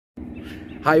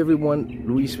Hi everyone,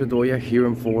 Luis Bedoya here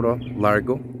in Florida,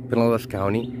 Largo, Pinellas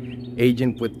County,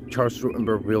 agent with Charles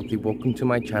Rutenberg Realty. Welcome to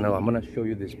my channel. I'm going to show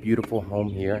you this beautiful home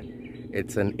here.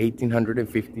 It's an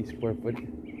 1,850 square foot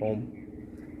home,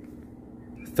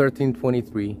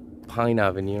 1323 Pine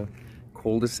Avenue,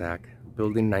 cul-de-sac,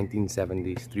 building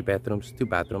 1970s, 3 bedrooms, 2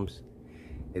 bathrooms.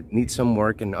 It needs some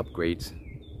work and upgrades.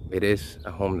 It is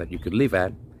a home that you could live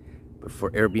at, but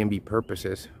for Airbnb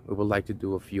purposes, we would like to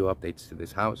do a few updates to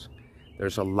this house.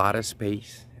 There's a lot of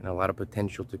space and a lot of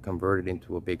potential to convert it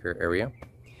into a bigger area.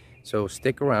 So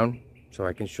stick around so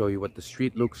I can show you what the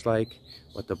street looks like,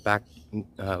 what the back,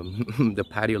 the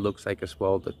patio looks like as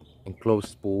well, the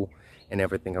enclosed pool and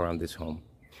everything around this home.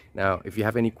 Now, if you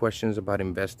have any questions about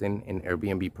investing in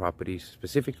Airbnb properties,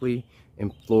 specifically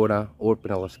in Florida or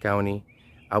Pinellas County,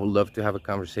 I would love to have a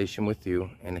conversation with you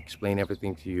and explain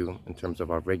everything to you in terms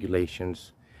of our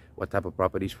regulations, what type of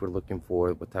properties we're looking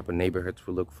for, what type of neighborhoods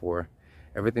we look for,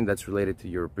 everything that's related to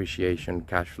your appreciation,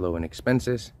 cash flow, and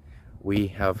expenses. We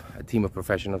have a team of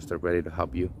professionals that are ready to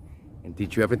help you and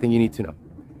teach you everything you need to know.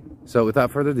 So without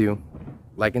further ado,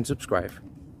 like and subscribe,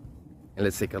 and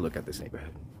let's take a look at this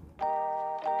neighborhood.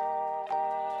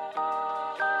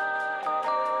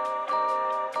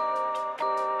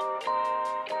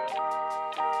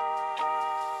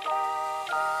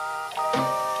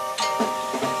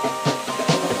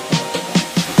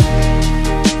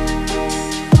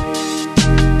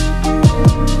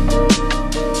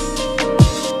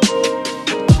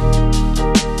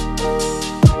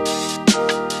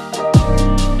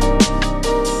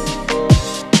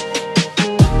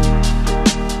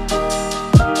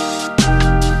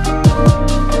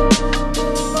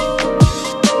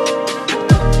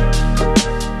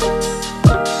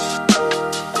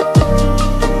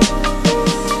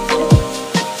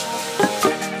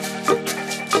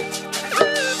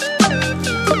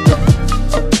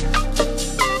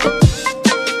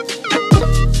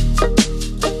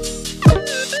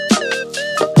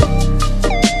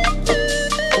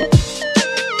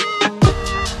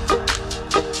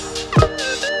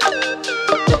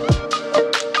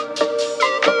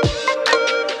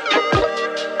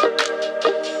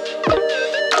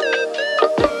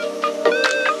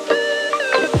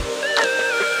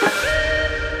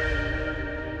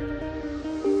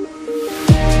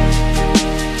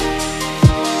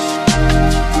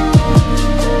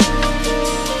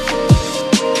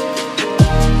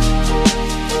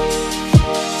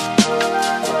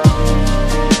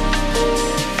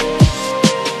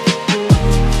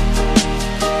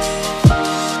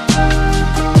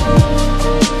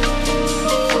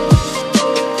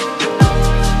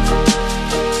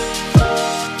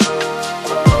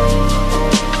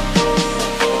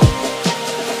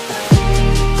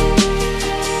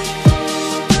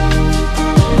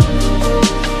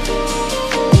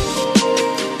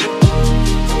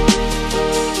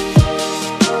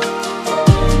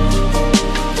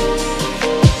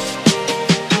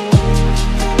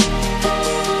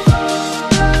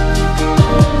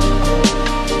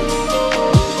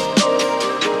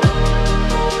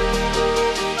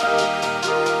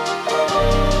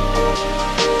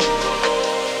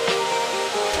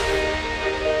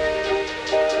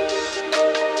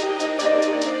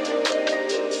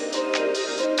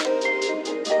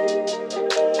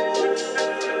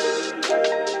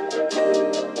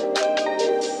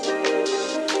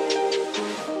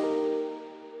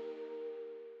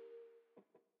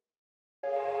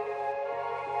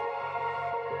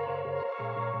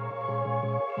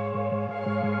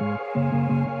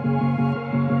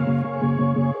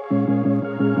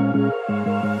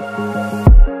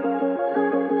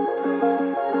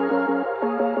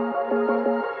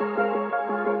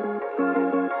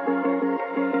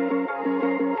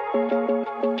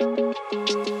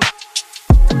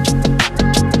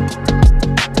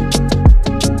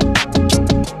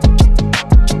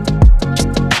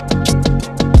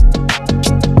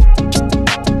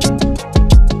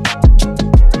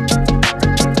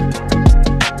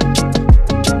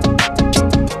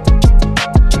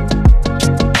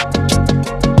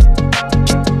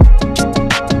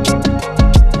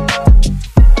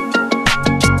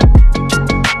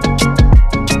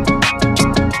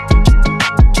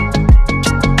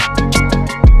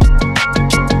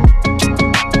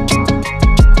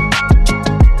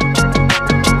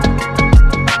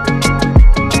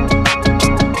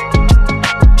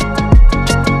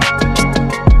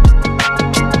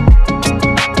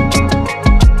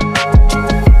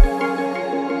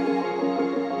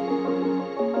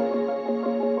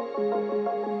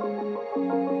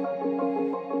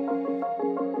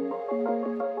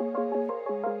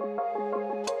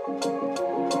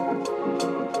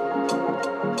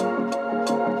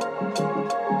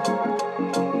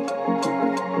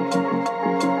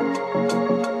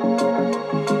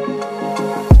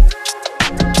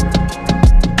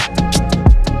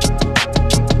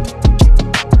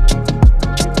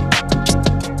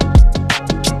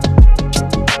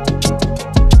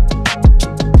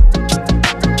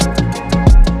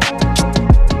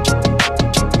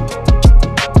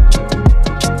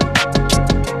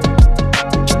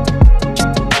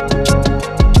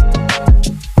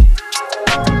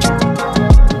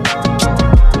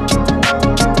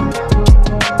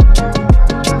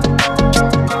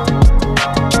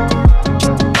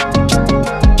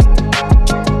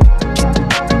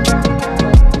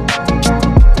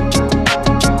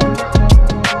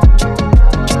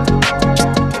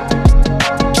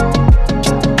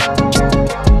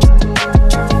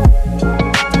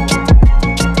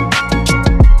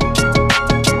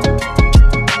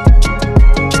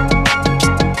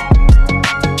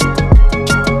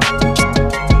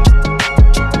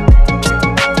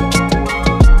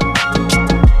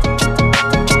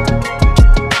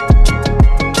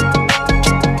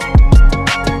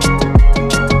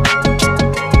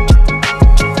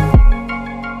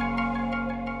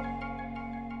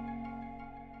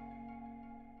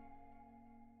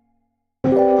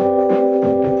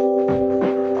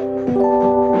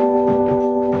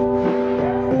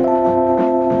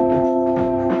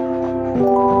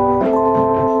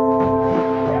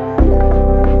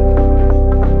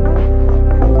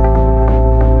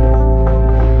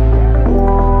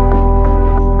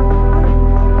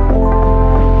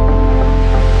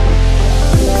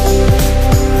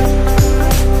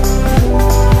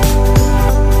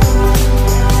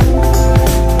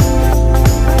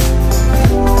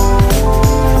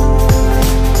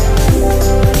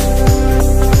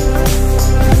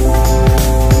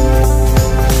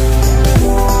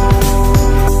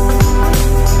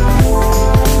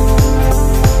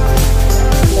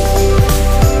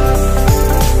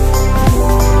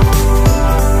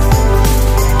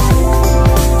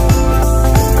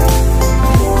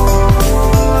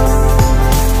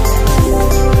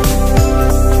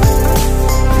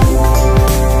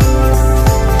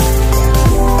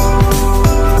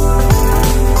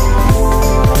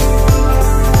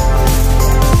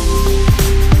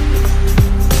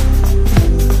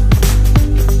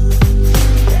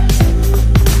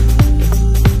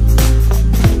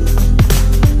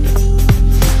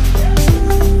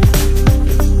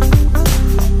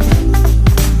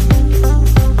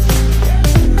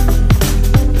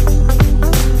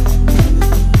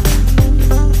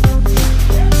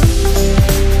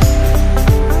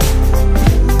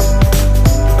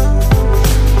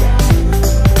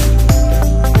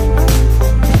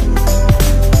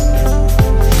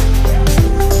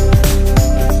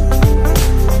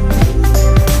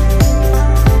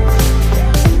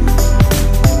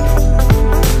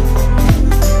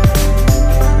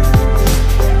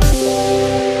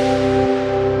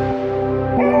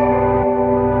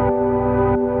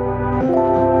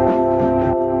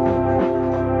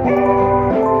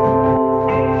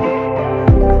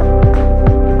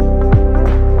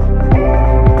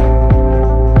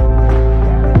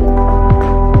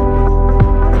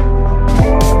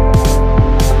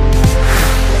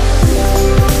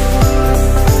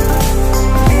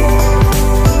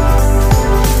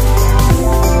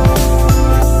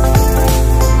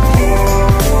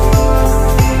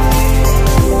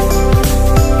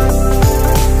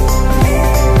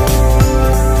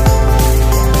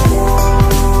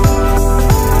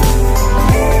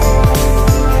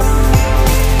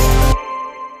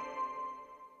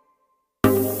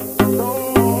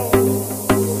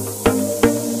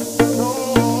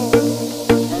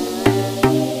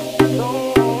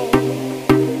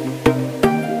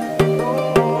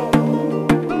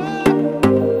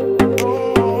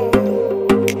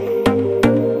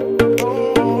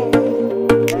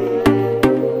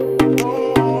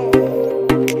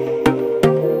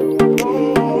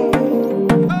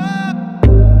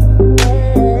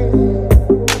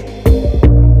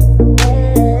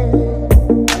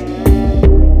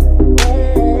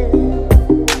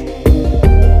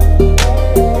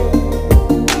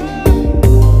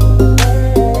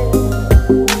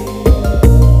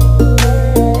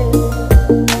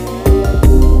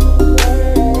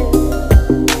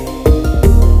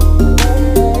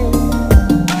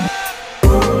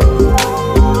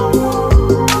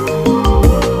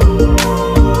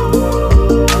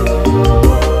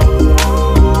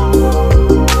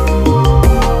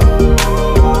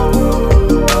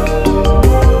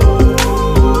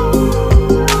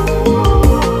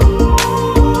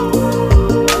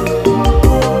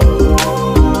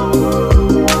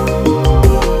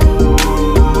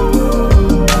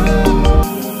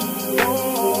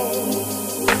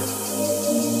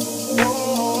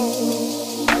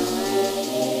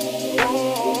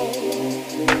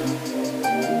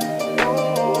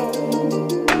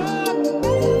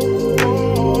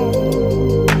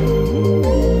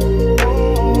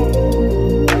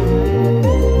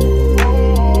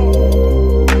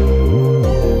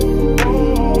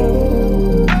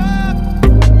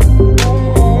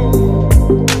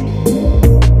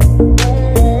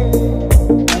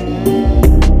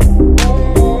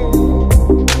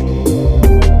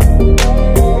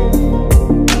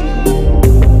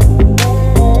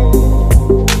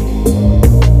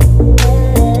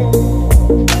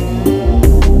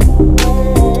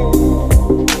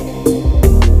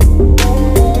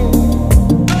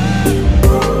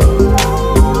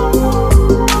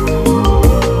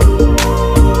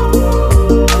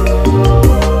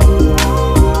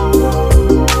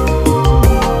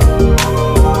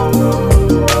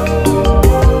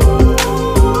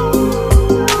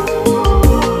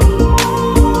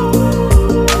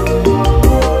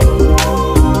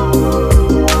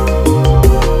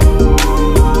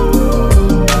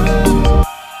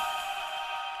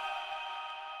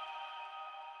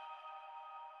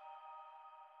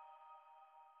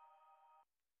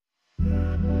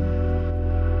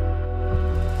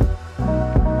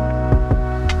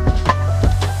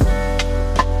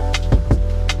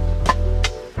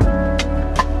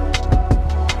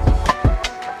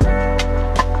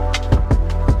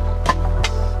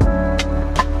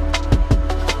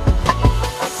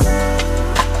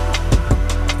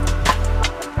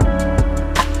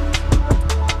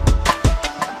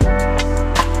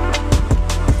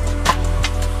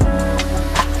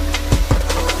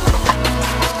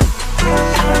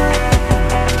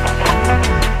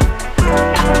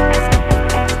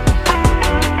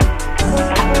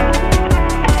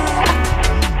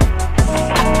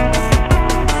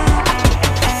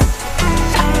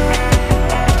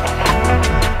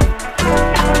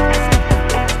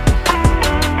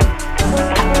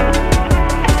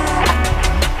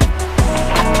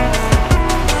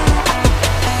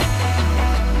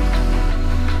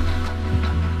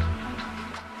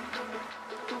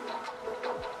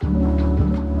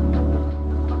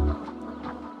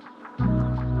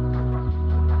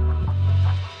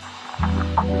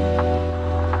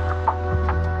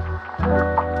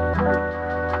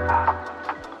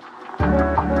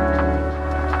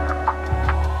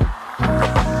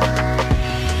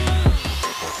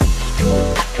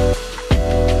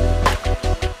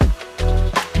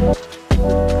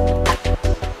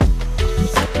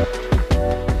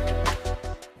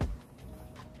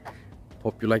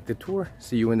 Hope you liked the tour.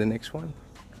 See you in the next one.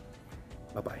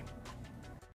 Bye-bye.